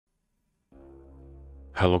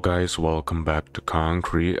Hello guys, welcome back to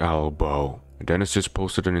Concrete Elbow. Denis just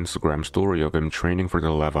posted an Instagram story of him training for the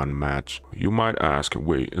Levan match. You might ask,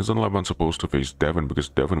 wait, isn't Levan supposed to face Devon because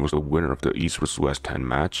Devon was the winner of the East vs West 10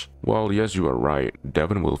 match? Well, yes, you are right.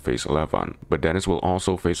 Devon will face Levan, but Denis will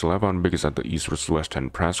also face Levan because at the East vs West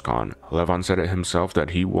 10 presscon, Levan said it himself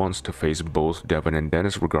that he wants to face both Devon and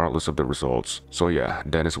Denis regardless of the results. So yeah,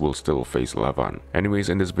 Denis will still face Levan. Anyways,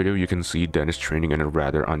 in this video you can see Denis training in a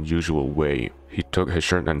rather unusual way. He took his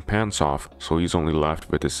shirt and pants off, so he's only left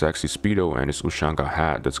with his sexy speedo and his Ushanka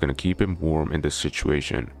hat that's gonna keep him warm in this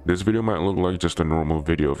situation. This video might look like just a normal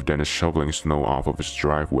video of Denis shoveling snow off of his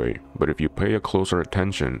driveway, but if you pay a closer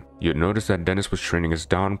attention, you'd notice that Denis was training his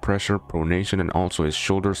down pressure, pronation, and also his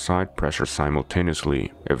shoulder side pressure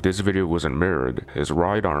simultaneously. If this video wasn't mirrored, his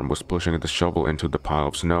right arm was pushing the shovel into the pile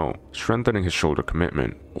of snow, strengthening his shoulder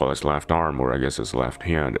commitment, while his left arm, or I guess his left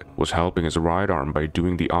hand, was helping his right arm by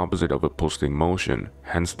doing the opposite of opposing motion,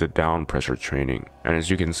 hence the down pressure training. And as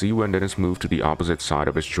you can see, when Denis moved to the opposite side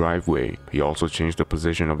of his driveway, he also changed the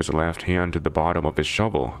position of his left hand to the bottom of his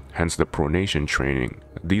shovel, hence the pronation training.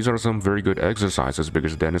 These are some very good exercises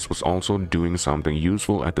because Denis was also doing something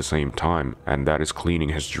useful at the same time, and that is cleaning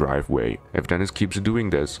his driveway. If Denis keeps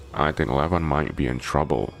doing this, I think Levan might be in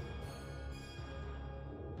trouble.